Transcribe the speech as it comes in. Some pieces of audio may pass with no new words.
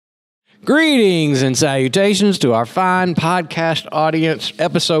Greetings and salutations to our fine podcast audience,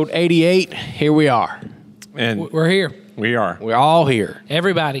 episode 88. Here we are. And We're here. we are. We're all here.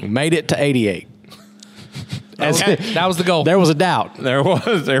 Everybody. We made it to 88. That was the goal. There was a doubt. There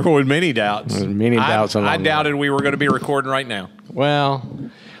were many doubts. Many doubts along I the doubted we were going to be recording right now.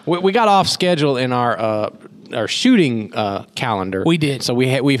 Well, we got off schedule in our shooting calendar. We did. So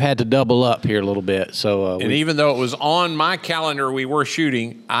we've had to double up here a little bit. So And even though it was on my calendar we were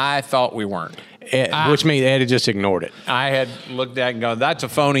shooting, I thought we weren't. which means Eddie just ignored it. I had looked at it and gone, that's a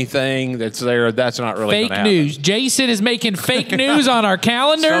phony thing that's there. That's not really Fake gonna happen. news. Jason is making fake news on our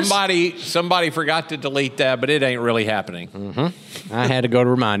calendars. Somebody forgot to delete that, but it ain't really happening. I had to go to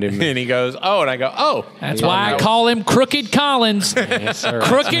remind him. And he goes, oh, and I go, oh. That's why I call him Crooked Collins. Yes, sir. That's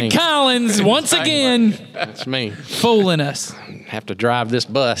Crooked me. Collins, once again, That's me. fooling us. Have to drive this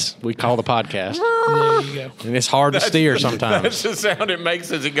bus we call the podcast. There you go. And it's hard to steer sometimes. That's the sound it makes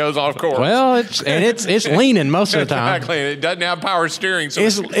as it goes off course. Well, it's leaning most of the time. Exactly. And it doesn't have power steering. So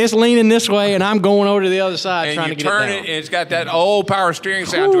It's leaning this way, and I'm going over to the other side and trying you to get turn it it, down. and it's got that old power steering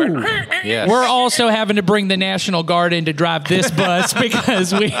sound to it. Yes. We're also having to bring the National Guard in to drive this bus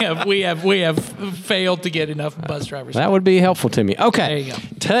because we have failed to get enough bus drivers. That would be helpful to me. Okay. There you go.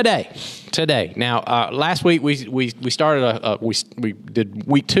 Today. Now, last week we started we did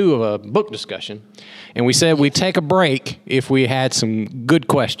week 2 of a book discussion, and we said we'd take a break if we had some good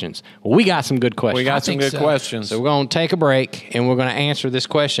questions. Well, we got some good questions. We got some think good so. questions. So we're going to take a break, and we're going to answer this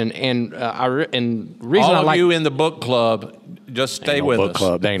question. And and the reason All I of like you in the book club, just stay Ain't no with book us.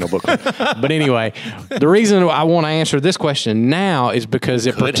 club. There ain't no book club. But anyway, the reason I want to answer this question now is because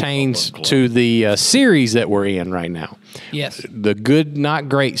it pertains to the series that we're in right now. Yes. The Good Not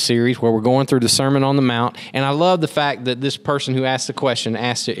Great series, where we're going through the Sermon on the Mount. And I love the fact that this person who asked the question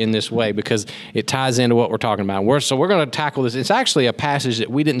asked it in this way because it ties into what we're talking about. So we're going to tackle this. It's actually a passage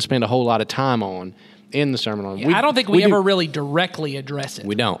that we didn't spend a whole lot of time on in the Sermon on the Mount. I don't think we do- ever really directly address it.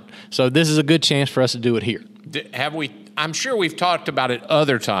 We don't. So this is a good chance for us to do it here. Have we? I'm sure we've talked about it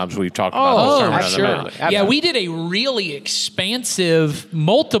other times. We've talked about the Sermon on the absolutely. Mount. Yeah, we did a really expansive,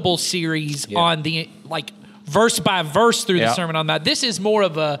 multiple series on the verse by verse through the Sermon on the Mount. This is more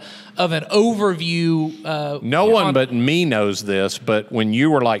of an overview. No one but me knows this, but when you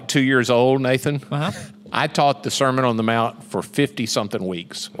were like 2 years old, Nathan, I taught the Sermon on the Mount for 50-something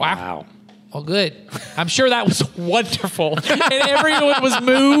weeks. Wow. Well, good. I'm sure that was wonderful. And everyone was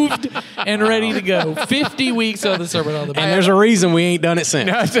moved and ready to go. 50 weeks of the Sermon on the Mount. And there's a reason we ain't done it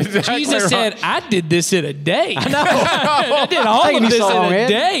since. That's exactly Jesus right. said, I did this in a day. I know. I did all Taking of you this so in long, a Ed.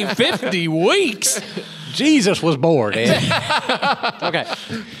 day. 50 weeks. Jesus was bored, Ed. Okay.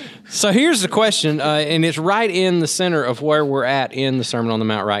 So here's the question, and it's right in the center of where we're at in the Sermon on the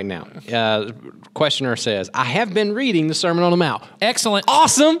Mount right now. Questioner says, I have been reading the Sermon on the Mount. Excellent.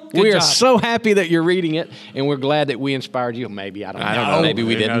 Awesome. We are job. so happy that you're reading it, and we're glad that we inspired you. Maybe, I don't know. Maybe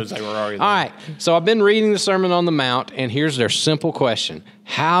we Who didn't. knows? They were already All there. right. So I've been reading the Sermon on the Mount, and here's their simple question.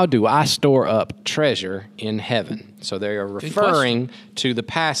 How do I store up treasure in heaven? So they are referring to the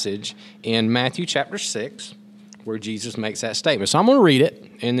passage in Matthew chapter 6, where Jesus makes that statement. So I'm going to read it,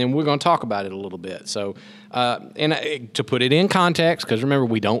 and then we're going to talk about it a little bit. So, to put it in context, because remember,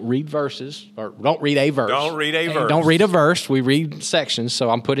 we don't read verses, or don't read a verse. Don't read a verse. Don't read a verse. We read sections, so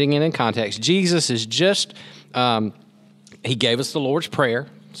I'm putting it in context. Jesus is just, he gave us the Lord's Prayer,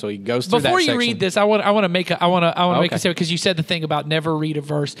 so he goes through Before that you section. read this, I want to make a make Okay. a statement because you said the thing about never read a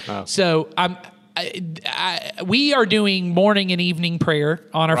verse. So we are doing morning and evening prayer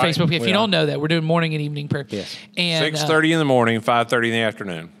on our Right. Facebook. If We you are. don't know that, we're doing morning and evening prayer. Yes. And 6:30 in the morning, 5:30 in the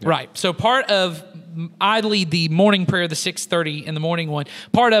afternoon. right. So part of I lead the morning prayer, the 6:30 in the morning one.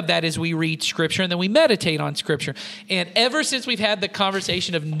 Part of that is we read Scripture and then we meditate on Scripture. And ever since we've had the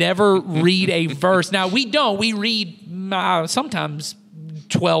conversation of never read a verse, now we don't. We read sometimes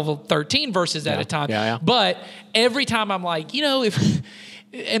 12 or 13 verses at a time. Yeah. But every time I'm like, if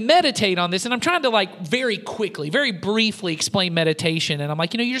and meditate on this, and I'm trying to very quickly, very briefly explain meditation, and I'm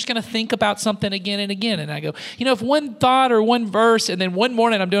like, you're just going to think about something again and again, and I go, if one thought or one verse, and then one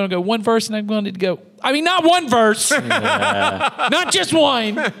morning I'm doing, I go one verse, and I'm going to go, not one verse, not just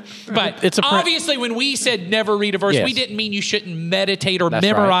one, but It's obviously when we said never read a verse, Yes. we didn't mean you shouldn't meditate or That's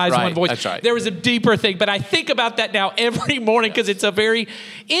right. memorize Right. one voice. That's right. There was a deeper thing, but I think about that now every morning because it's a very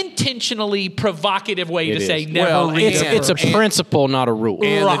intentionally provocative way to It say is. never Well, read It's a it's a verse. principle, not a rule.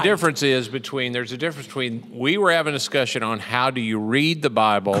 And Right. the difference is there's a difference between, we were having a discussion on how do you read the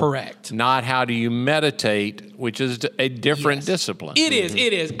Bible. Correct. Not how do you meditate, which is a different discipline. It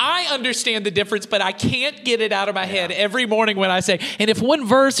is. I understand the difference, but I can't get it out of my head every morning when I say, and if one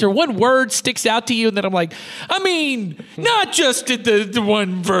verse or one word sticks out to you, and then I'm like, I mean, not just the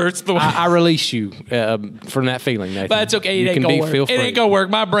one verse. I release you from that feeling, Nathan. But it's okay. It ain't gonna work. It ain't gonna work.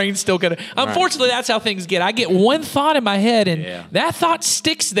 My brain's still gonna. Unfortunately, that's how things get. I get one thought in my head, and that thought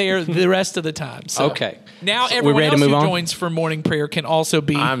sticks there the rest of the time. So okay. Now everyone else who joins for morning prayer can also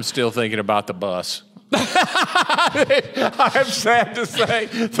be. I'm still thinking about the bus. I'm sad to say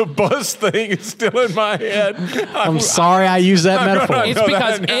the bus thing is still in my head. I'm sorry I used that metaphor. It's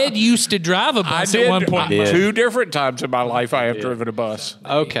because Ed used to drive a bus at one point. Two different times in my life I have driven a bus.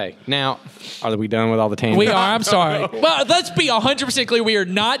 Okay. Now, are we done with all the tangents? We are. I'm sorry. Well, let's be 100% clear. We are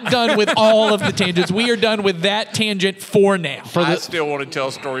not done with all of the tangents. We are done with that tangent for now. I still want to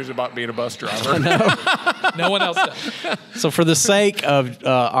tell stories about being a bus driver. No one else does. So for the sake of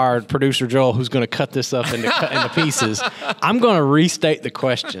our producer, Joel, who's going to cut this up into pieces, I'm going to restate the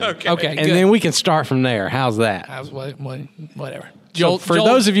question. Okay. And then we can start from there. How's that? Whatever. Joel, for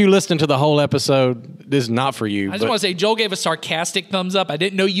those of you listening to the whole episode, this is not for you. I just want to say Joel gave a sarcastic thumbs up. I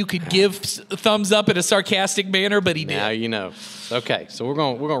didn't know you could give thumbs up in a sarcastic manner, but he did. Now you know. Okay, so we're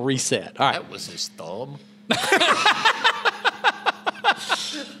going to reset. All right. That was his thumb.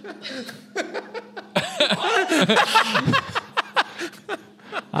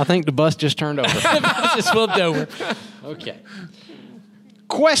 I think the bus just turned over. The bus just flipped over. Okay.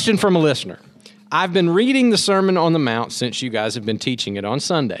 Question from a listener. I've been reading the Sermon on the Mount since you guys have been teaching it on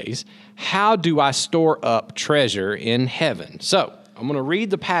Sundays. How do I store up treasure in heaven? So I'm going to read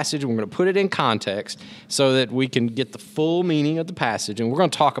the passage. We're going to put it in context so that we can get the full meaning of the passage. And we're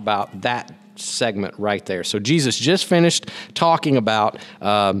going to talk about that segment right there. So Jesus just finished talking about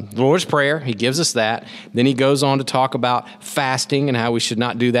the Lord's Prayer. He gives us that. Then he goes on to talk about fasting and how we should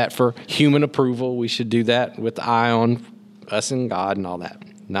not do that for human approval. We should do that with the eye on us and God and all that.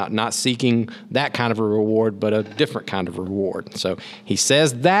 Not seeking that kind of a reward, but a different kind of reward. So he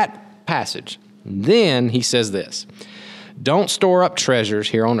says that passage. Then he says this: don't store up treasures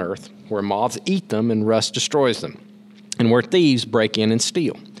here on earth where moths eat them and rust destroys them, and where thieves break in and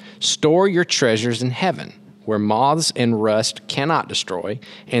steal. Store your treasures in heaven where moths and rust cannot destroy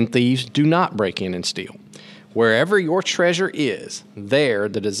and thieves do not break in and steal. Wherever your treasure is, there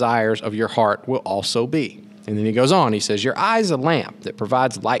the desires of your heart will also be. And then he goes on, he says, your eye is a lamp that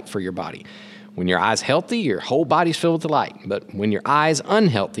provides light for your body. When your eye's healthy, your whole body's filled with light. But when your eye's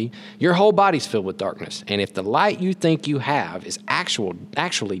unhealthy, your whole body's filled with darkness. And if the light you think you have is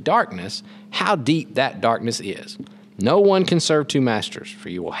actually darkness, how deep that darkness is. No one can serve two masters, for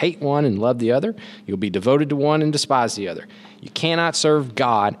you will hate one and love the other. You'll be devoted to one and despise the other. You cannot serve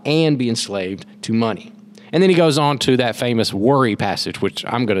God and be enslaved to money. And then he goes on to that famous worry passage, which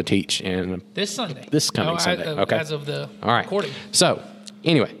I'm going to teach in this Sunday. This coming Sunday. Okay. As of the all right. recording. So,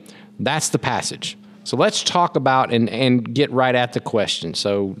 anyway, that's the passage. So let's talk about and get right at the question.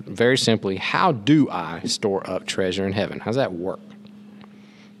 So, very simply, how do I store up treasure in heaven? How's that work?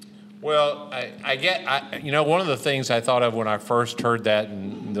 Well, one of the things I thought of when I first heard that,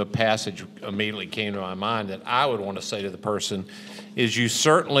 and the passage immediately came to my mind that I would want to say to the person is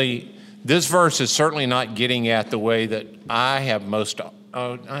this verse is certainly not getting at the way that I have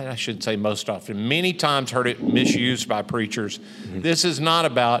I shouldn't say most often, many times heard it misused by preachers. Mm-hmm. This is not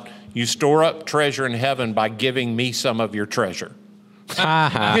about you store up treasure in heaven by giving me some of your treasure.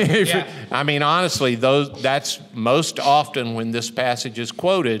 Yeah. I mean, honestly, that's most often when this passage is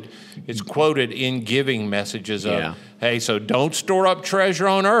quoted, it's quoted in giving messages of, hey, so don't store up treasure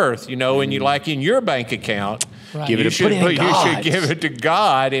on earth, and you like in your bank account. Right. You should give it to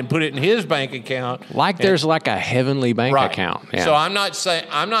God and put it in His bank account. There's like a heavenly bank right. account. Yeah. So I'm not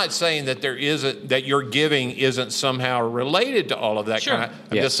saying that that your giving isn't somehow related to all of that. Sure. I'm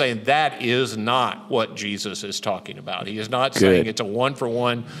just saying that is not what Jesus is talking about. He is not saying it's a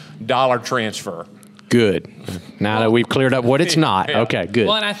 1-for-1 dollar transfer. Good. Now that we've cleared up what it's not. Yeah. Okay, good.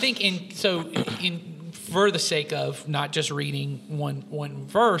 Well, and I think for the sake of not just reading one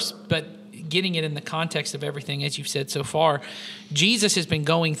verse, but getting it in the context of everything, as you've said so far, Jesus has been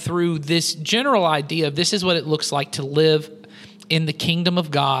going through this general idea of this is what it looks like to live in the kingdom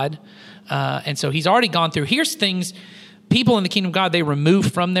of God. And so he's already gone through, here's things people in the kingdom of God, they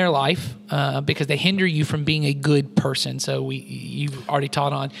remove from their life because they hinder you from being a good person. So you've already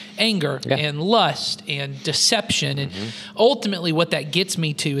taught on anger and lust and deception. And ultimately what that gets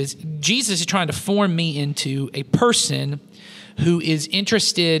me to is Jesus is trying to form me into a person who is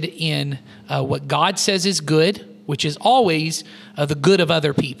interested in what God says is good, which is always the good of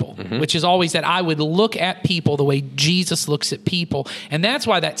other people, which is always that I would look at people the way Jesus looks at people. And that's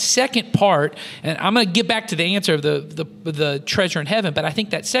why that second part, and I'm going to get back to the answer of the treasure in heaven, but I think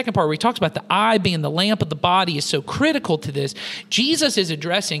that second part where he talks about the eye being the lamp of the body is so critical to this. Jesus is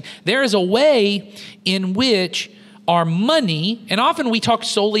addressing there is a way in which our money, and often we talk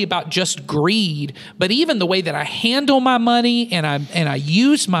solely about just greed, but even the way that I handle my money and I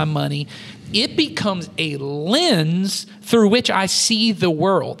use my money, it becomes a lens through which I see the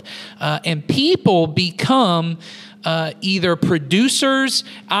world. And people become either producers,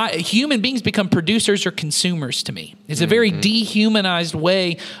 human beings become producers or consumers to me. It's a very dehumanized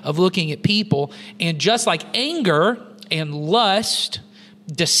way of looking at people. And just like anger and lust,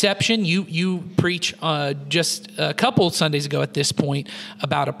 deception, you preach just a couple Sundays ago at this point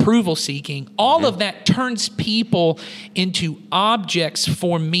about approval seeking. All of that turns people into objects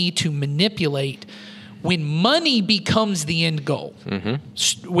for me to manipulate when money becomes the end goal,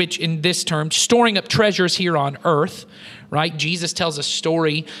 which in this term, storing up treasures here on earth, right? Jesus tells a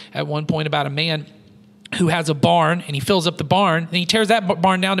story at one point about a man who has a barn, and he fills up the barn, and he tears that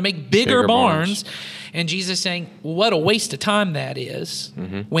barn down to make bigger barns. And Jesus is saying, what a waste of time that is.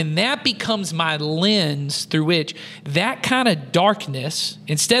 When that becomes my lens through which that kind of darkness,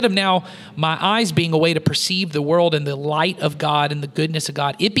 instead of now my eyes being a way to perceive the world and the light of God and the goodness of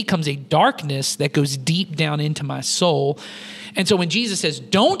God, it becomes a darkness that goes deep down into my soul. And so when Jesus says,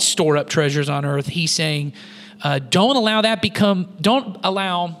 don't store up treasures on earth, he's saying, don't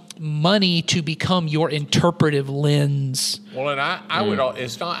allow money to become your interpretive lens. Well, and I would.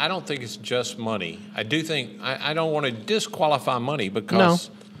 It's not. I don't think it's just money. I do think I don't want to disqualify money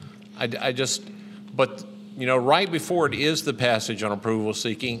because I just. But right before it is the passage on approval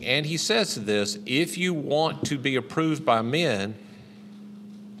seeking, and he says this: if you want to be approved by men,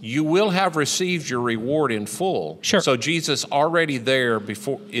 you will have received your reward in full. Sure. So Jesus already there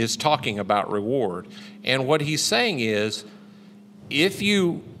before is talking about reward, and what he's saying is, if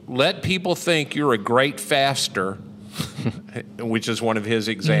you let people think you're a great faster, which is one of his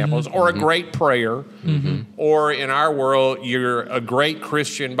examples, or a great prayer, or in our world, you're a great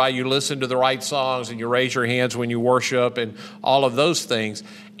Christian by you listen to the right songs and you raise your hands when you worship and all of those things,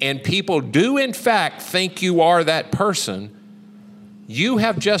 and people do in fact think you are that person, you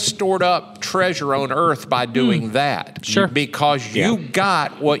have just stored up treasure on earth by doing that. Sure. Because you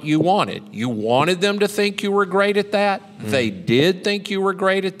got what you wanted. You wanted them to think you were great at that. They did think you were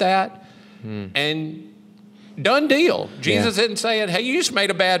great at that. And done deal. Jesus isn't saying, hey, you just made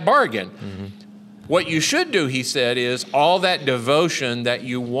a bad bargain. What you should do, he said, is all that devotion that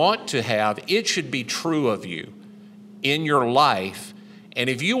you want to have, it should be true of you in your life. And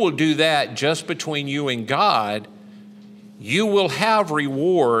if you will do that just between you and God, you will have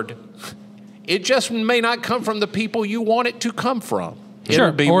reward. It just may not come from the people you want it to come from. Sure,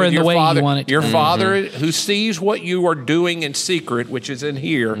 It'll be or with in your the way father, you want it to. Your father who sees what you are doing in secret, which is in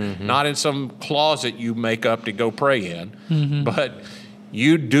here, not in some closet you make up to go pray in, but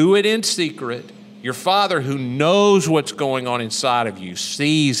you do it in secret. Your father who knows what's going on inside of you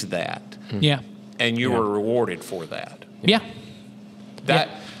sees that. Yeah. And you are rewarded for that. Yeah.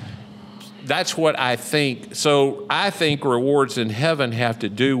 That's what I think. So I think rewards in heaven have to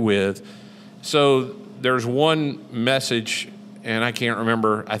do with, so there's one message, and I can't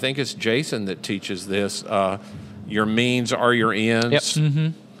remember, I think it's Jason that teaches this, your means are your ends.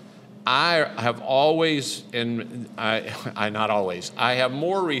 Yep. I have always, and I not always, I have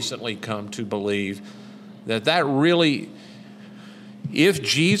more recently come to believe that really, if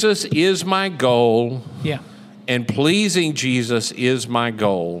Jesus is my goal, and pleasing Jesus is my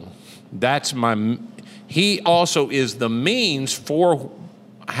goal, he also is the means for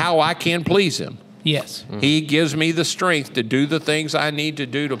how I can please him. Yes. He gives me the strength to do the things I need to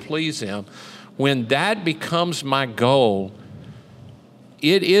do to please him. When that becomes my goal,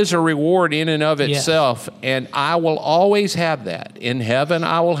 it is a reward in and of itself, and I will always have that. In heaven,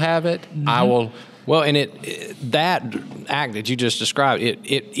 I will have it. I will. Well, and that act that you just described,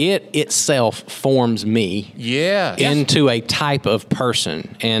 it itself forms me into a type of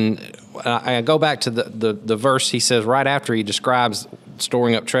person. And I go back to the verse he says right after he describes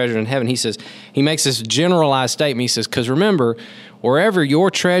storing up treasure in heaven. He makes this generalized statement. He says, because remember, wherever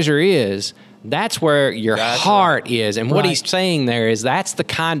your treasure is, that's where your heart is. And what he's saying there is that's the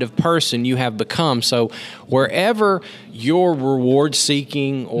kind of person you have become. So wherever your reward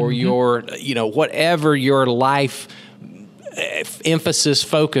seeking or your, whatever your life emphasis,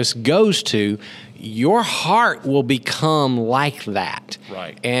 focus goes to, your heart will become like that.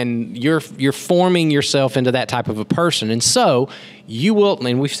 Right. And you're forming yourself into that type of a person. And so you will,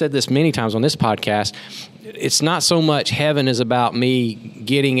 and we've said this many times on this podcast, it's not so much heaven is about me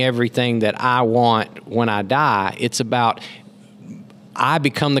getting everything that I want when I die. It's about I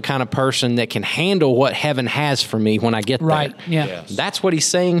become the kind of person that can handle what heaven has for me when I get Right. there. Yeah. Yes. That's what he's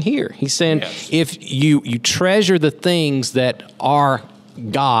saying here. He's saying Yes. if you treasure the things that are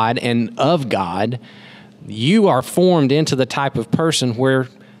God and of God, you are formed into the type of person where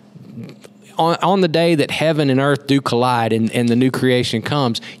on the day that heaven and earth do collide and the new creation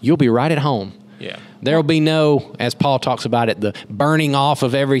comes, you'll be right at home. Yeah. There'll be no, as Paul talks about it, the burning off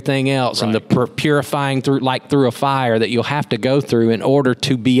of everything else and the purifying through a fire that you'll have to go through in order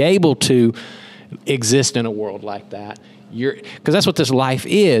to be able to exist in a world like that. Because that's what this life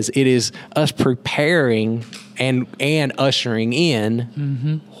is. It is us preparing and ushering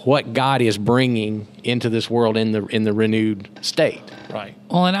in what God is bringing into this world in the renewed state. Right.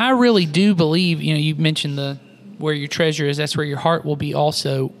 Well, and I really do believe, you mentioned where your treasure is, that's where your heart will be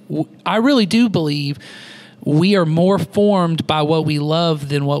also. I really do believe we are more formed by what we love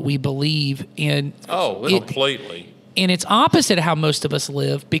than what we believe. And Completely. And it's opposite of how most of us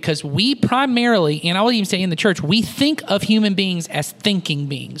live, because we primarily, and I will even say in the church, we think of human beings as thinking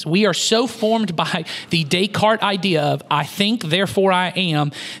beings. We are so formed by the Descartes idea of I think, therefore I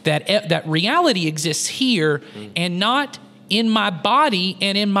am, that reality exists here and not in my body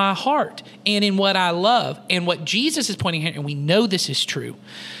and in my heart and in what I love. And what Jesus is pointing at, and we know this is true,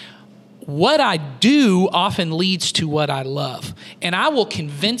 what I do often leads to what I love. And I will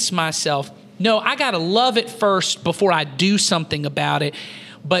convince myself, no, I got to love it first before I do something about it.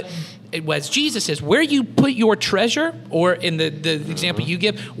 But as Jesus says, where you put your treasure, or in the example you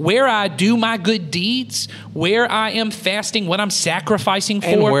give, where I do my good deeds, where I am fasting, what I'm sacrificing for.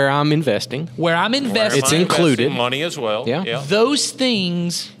 And where I'm investing. It's included. Money as well. Yeah. Those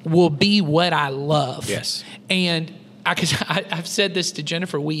things will be what I love. Yes. And I've said this to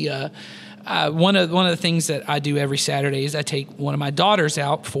Jennifer. One of the things that I do every Saturday is I take one of my daughters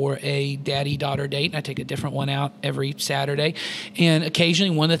out for a daddy-daughter date, and I take a different one out every Saturday. And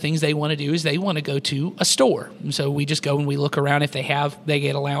occasionally one of the things they want to do is they want to go to a store. And so we just go and we look around. If they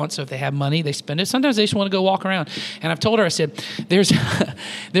get allowance. So if they have money, they spend it. Sometimes they just want to go walk around. And I've told her, I said,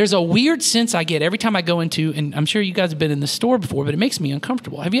 there's a weird sense I get every time I go into, and I'm sure you guys have been in the store before, but it makes me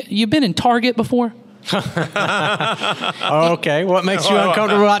uncomfortable. Have you been in Target before? Okay, what makes you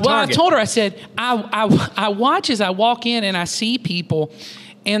uncomfortable about Target? Well, I told her, I said, I watch as I walk in and I see people,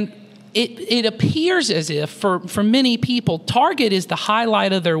 and it appears as if for many people, Target is the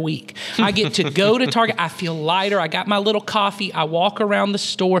highlight of their week. I get to go to Target. I feel lighter. I got my little coffee. I walk around the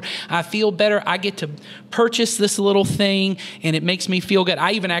store. I feel better. I get to purchase this little thing, and it makes me feel good.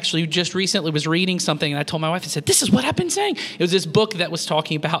 I even actually just recently was reading something, and I told my wife, I said, this is what I've been saying. It was this book that was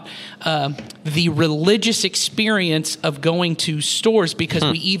talking about the religious experience of going to stores, because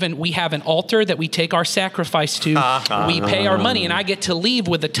we have an altar that we take our sacrifice to. We pay our money, and I get to leave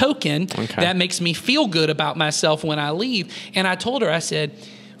with a token. That makes me feel good about myself when I leave. And I told her, I said,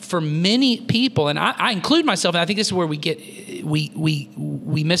 for many people, and I include myself, and I think this is where we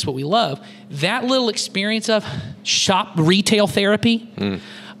miss what we love, that little experience of retail therapy,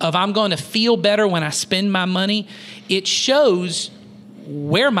 of I'm going to feel better when I spend my money, it shows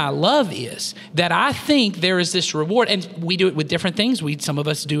where my love is. That I think there is this reward, and we do it with different things. Some of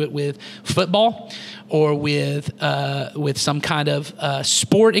us do it with football, or with some kind of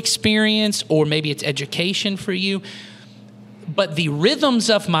sport experience, or maybe it's education for you. But the rhythms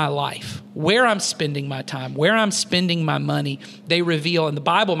of my life, where I'm spending my time, where I'm spending my money, they reveal, and the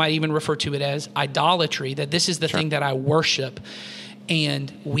Bible might even refer to it as idolatry, that this is the thing that I worship.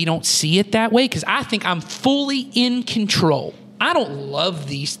 And we don't see it that way, because I think I'm fully in control. I don't love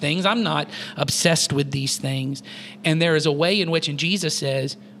these things. I'm not obsessed with these things. And there is a way in which, and Jesus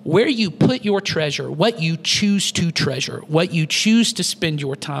says, where you put your treasure, what you choose to treasure, what you choose to spend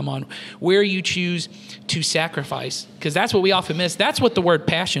your time on, where you choose to sacrifice, because that's what we often miss. That's what the word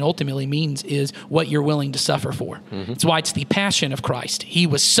passion ultimately means, is what you're willing to suffer for. That's why it's the passion of Christ. He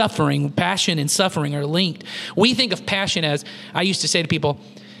was suffering. Passion and suffering are linked. We think of passion as, I used to say to people,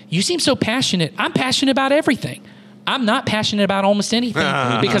 you seem so passionate. I'm passionate about everything. I'm not passionate about almost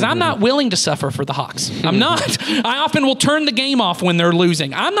anything, because I'm not willing to suffer for the Hawks. I'm not. I often will turn the game off when they're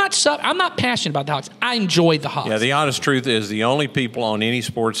losing. I'm not passionate about the Hawks. I enjoy the Hawks. Yeah, the honest truth is the only people on any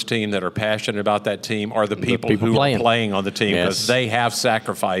sports team that are passionate about that team are the people who are playing on the team, because they have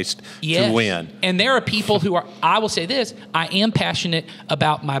sacrificed to win. And there are people who are, I will say this, I am passionate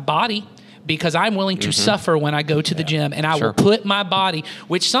about my body, because I'm willing to suffer when I go to the gym, and I will put my body,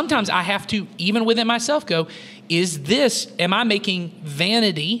 which sometimes I have to, even within myself, go, am I making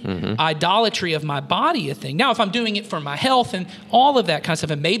vanity, idolatry of my body a thing? Now, if I'm doing it for my health and all of that kind of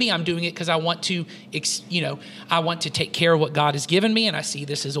stuff, and maybe I'm doing it because I want to, I want to take care of what God has given me, and I see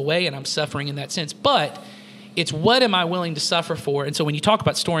this as a way, and I'm suffering in that sense. But it's what am I willing to suffer for? And so when you talk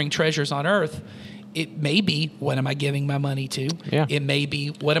about storing treasures on earth, it may be, what am I giving my money to? Yeah. It may be,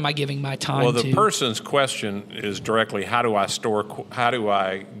 what am I giving my time to? Well, the person's question is directly, how do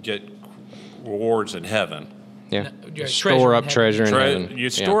I get rewards in heaven? Yeah. No, Store up treasure in heaven. You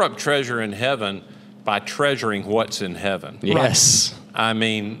store up treasure in heaven by treasuring what's in heaven. Yes. I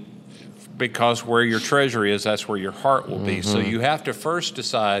mean, because where your treasure is, that's where your heart will be. So you have to first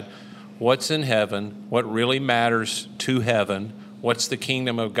decide what's in heaven, what really matters to heaven, what's the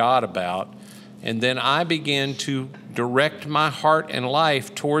kingdom of God about, and then I begin to direct my heart and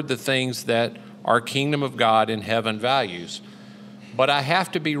life toward the things that are kingdom of God and heaven values. But I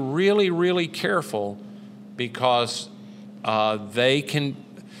have to be really, really careful, because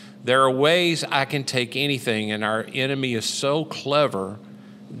there are ways I can take anything, and our enemy is so clever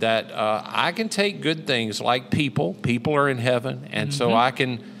that I can take good things like people. People are in heaven, and so I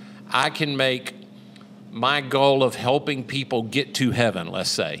can make my goal of helping people get to heaven, let's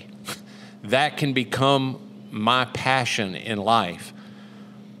say, that can become my passion in life.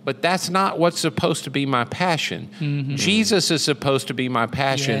 But that's not what's supposed to be my passion. Jesus is supposed to be my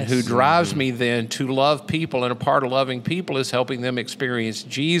passion, who drives me then to love people, and a part of loving people is helping them experience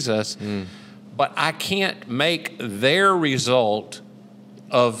Jesus. But I can't make their result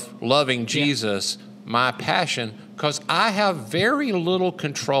of loving Jesus my passion, because I have very little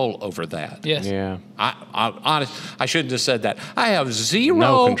control over that. Yes. Yeah. I shouldn't have said that. I have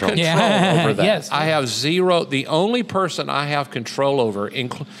zero control over that. Yes. I have zero. The only person I have control over,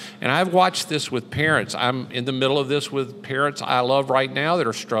 and I've watched this with parents. I'm in the middle of this with parents I love right now that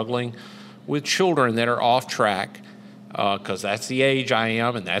are struggling with children that are off track, because that's the age I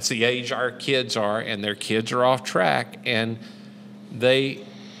am, and that's the age our kids are, and their kids are off track, and they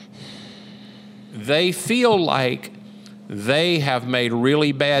feel like they have made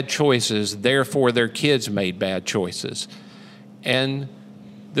really bad choices, therefore their kids made bad choices. And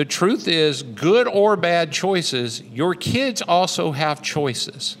the truth is, good or bad choices, your kids also have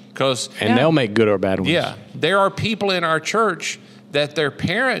choices. And they'll make good or bad ones. Yeah. There are people in our church that their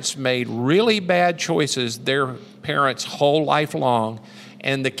parents made really bad choices their parents' whole life long,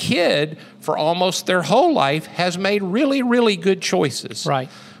 and the kid, for almost their whole life, has made really, really good choices. Right.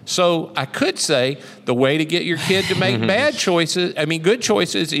 So I could say the way to get your kid to make good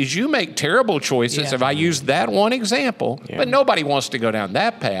choices, is you make terrible choices. If I use that one example, but nobody wants to go down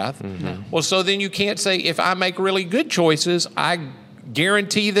that path. Well, so then you can't say, if I make really good choices, I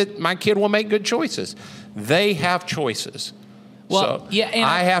guarantee that my kid will make good choices. They have choices. Well, so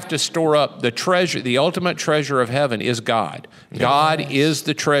I have to store up the treasure. The ultimate treasure of heaven is God. God is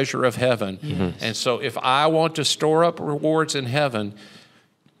the treasure of heaven. And so if I want to store up rewards in heaven,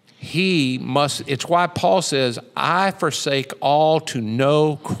 he must. It's why Paul says, I forsake all to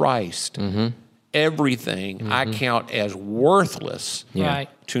know Christ. Everything I count as worthless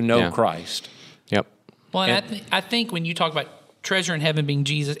to know Christ. Yep. Well, and I think when you talk about treasure in heaven being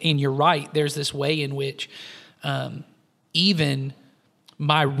Jesus, and you're right, there's this way in which even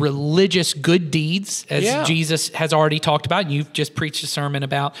my religious good deeds, as Jesus has already talked about, and you've just preached a sermon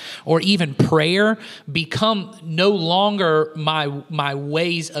about, or even prayer, become no longer my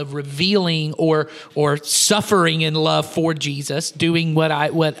ways of revealing or suffering in love for Jesus, doing what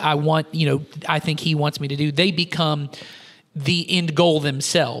I want, I think he wants me to do. They become the end goal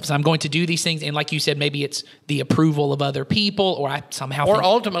themselves. I'm going to do these things, and like you said, maybe it's the approval of other people, or I somehow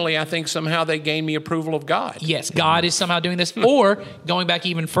ultimately, I think somehow they gain me approval of God. Yes, God is somehow doing this. Or going back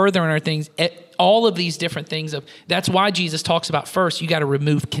even further in our things, all of these different things that's why Jesus talks about first, you got to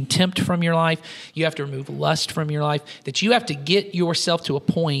remove contempt from your life. You have to remove lust from your life. That you have to get yourself to a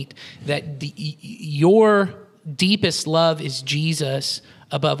point that your deepest love is Jesus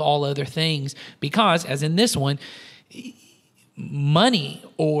above all other things. Because, as in this one, money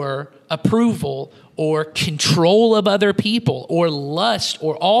or approval or control of other people or lust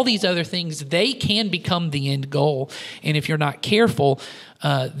or all these other things, they can become the end goal. And if you're not careful,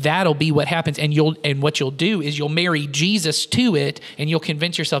 that'll be what happens. And what you'll do is you'll marry Jesus to it, and you'll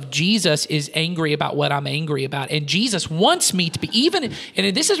convince yourself Jesus is angry about what I'm angry about. And Jesus wants me to be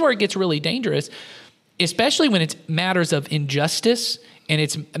and this is where it gets really dangerous, especially when it's matters of injustice and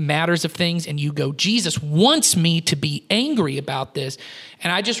it's matters of things, and you go, Jesus wants me to be angry about this.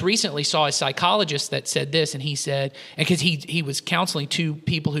 And I just recently saw a psychologist that said this, and he said, and because he was counseling two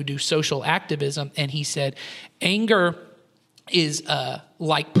people who do social activism, and he said, anger is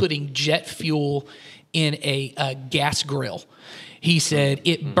like putting jet fuel in a gas grill. He said,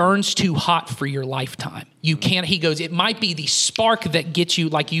 it burns too hot for your lifetime. You can't, he goes, it might be the spark that gets you,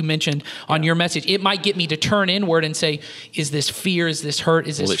 like you mentioned on your message. It might get me to turn inward and say, is this fear? Is this hurt?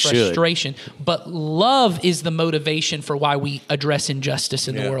 Is this frustration? But love is the motivation for why we address injustice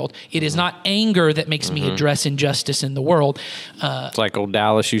in the world. It is not anger that makes me address injustice in the world. It's like old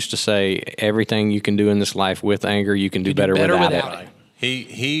Dallas used to say, everything you can do in this life with anger, you can do better without it.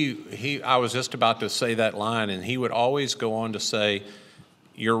 He I was just about to say that line, and he would always go on to say,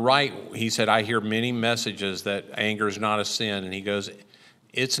 you're right. He said, I hear many messages that anger is not a sin. And he goes,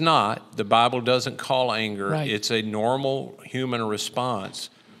 it's not. The Bible doesn't call anger. Right. It's a normal human response,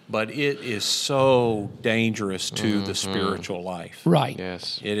 but it is so dangerous to the spiritual life. Right.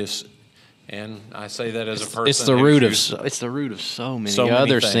 Yes. It is. And I say that as a person. It's the root of so many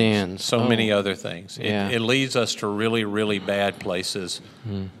other sins. So many other things. Yeah. It leads us to really, really bad places.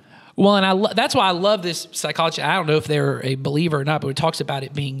 Well, and that's why I love this psychology. I don't know if they're a believer or not, but it talks about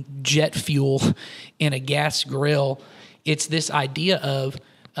it being jet fuel in a gas grill. It's this idea of,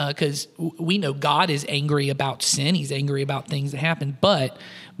 because we know God is angry about sin. He's angry about things that happen. But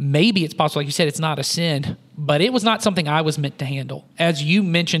maybe it's possible, like you said, it's not a sin, but it was not something I was meant to handle. As you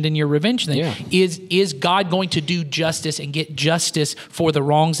mentioned in your revenge thing, is God going to do justice and get justice for the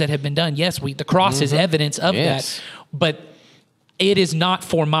wrongs that have been done? Yes, the cross is evidence of that, but it is not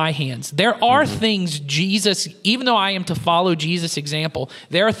for my hands. There are things Jesus, even though I am to follow Jesus' example,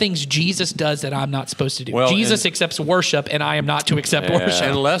 there are things Jesus does that I'm not supposed to do. Well, Jesus accepts worship, and I am not to accept worship.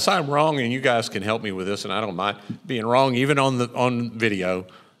 Unless I'm wrong, and you guys can help me with this, and I don't mind being wrong, even on video.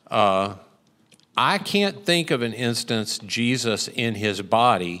 I can't think of an instance Jesus in his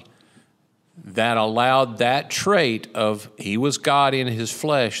body that allowed that trait of he was God in his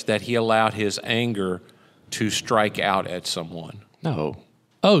flesh, that he allowed his anger to strike out at someone. No.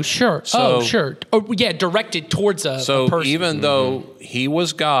 Oh, sure. Oh, yeah, directed towards a person. Even though he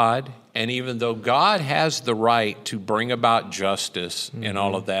was God, and even though God has the right to bring about justice and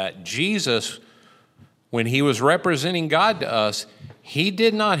all of that, Jesus, when he was representing God to us, he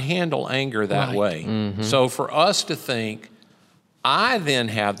did not handle anger that way. So for us to think, I then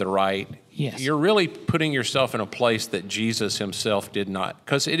have the right, you're really putting yourself in a place that Jesus himself did not,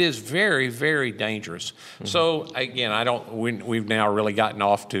 because it is very, very dangerous. So again, we've now really gotten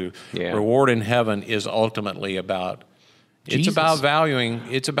off to reward in heaven is ultimately about, it's about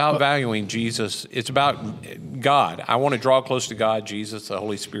valuing Jesus. It's about God. I want to draw close to God, Jesus, the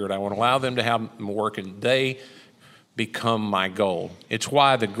Holy Spirit. I want to allow them to have work, and they become my goal. It's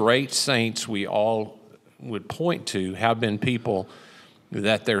why the great saints we all would point to have been people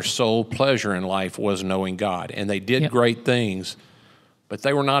that their sole pleasure in life was knowing God. And they did great things, but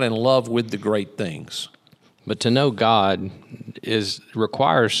they were not in love with the great things. But to know God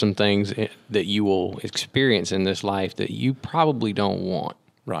requires some things that you will experience in this life that you probably don't want.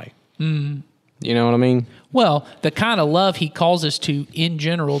 Right. You know what I mean? Well, the kind of love he calls us to in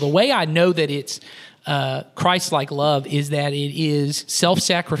general, the way I know that it's Christ-like love is that it is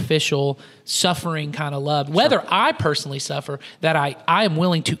self-sacrificial, suffering kind of love. Whether I personally suffer, that I am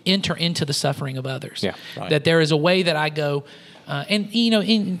willing to enter into the suffering of others. Yeah, right. That there is a way that I go, and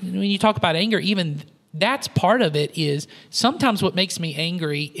when you talk about anger, even that's part of it. Is sometimes what makes me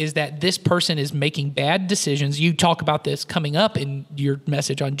angry is that this person is making bad decisions. You talk about this coming up in your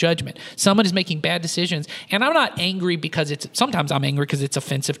message on judgment. Someone is making bad decisions, and I'm not angry because sometimes I'm angry because it's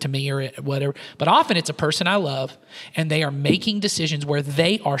offensive to me or whatever, but often it's a person I love, and they are making decisions where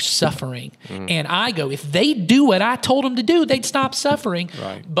they are suffering. And I go, if they do what I told them to do, they'd stop suffering.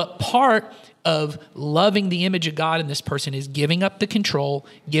 Right. But part of loving the image of God in this person is giving up the control,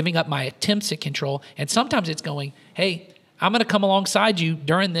 giving up my attempts at control. And sometimes it's going, hey, I'm going to come alongside you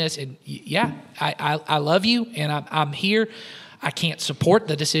during this. And I love you, and I'm here. I can't support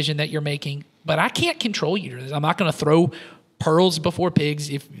the decision that you're making, but I can't control you. I'm not going to throw pearls before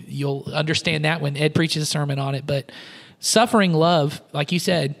pigs, if you'll understand that when Ed preaches a sermon on it. But suffering love, like you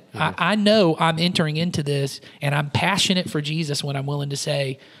said, I know I'm entering into this, and I'm passionate for Jesus when I'm willing to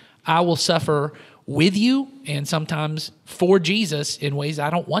say, I will suffer with you and sometimes for Jesus in ways I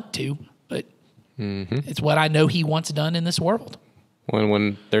don't want to, but it's what I know he wants done in this world.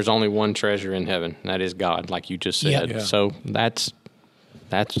 When there's only one treasure in heaven, that is God, like you just said. Yeah. So that's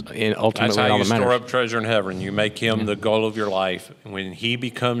ultimately That's how all you that matters. store up treasure in heaven. You make him the goal of your life. When he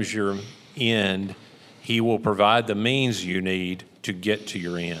becomes your end, He will provide the means you need to get to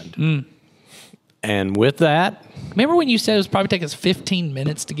your end. And with that, Remember when you said it was probably take us 15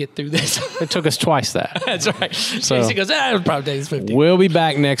 minutes to get through this? it took us twice that. That's right. So Casey goes, it would probably take us 15. We'll be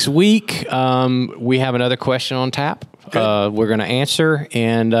back next week. We have another question on tap. We're going to answer,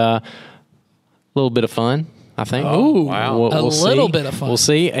 and a little bit of fun, I think. Ooh, wow. a little bit of fun. We'll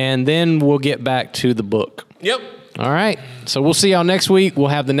see, and then we'll get back to the book. Yep. All right. So we'll see y'all next week. We'll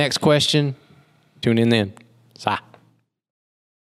have the next question. Tune in then. Bye.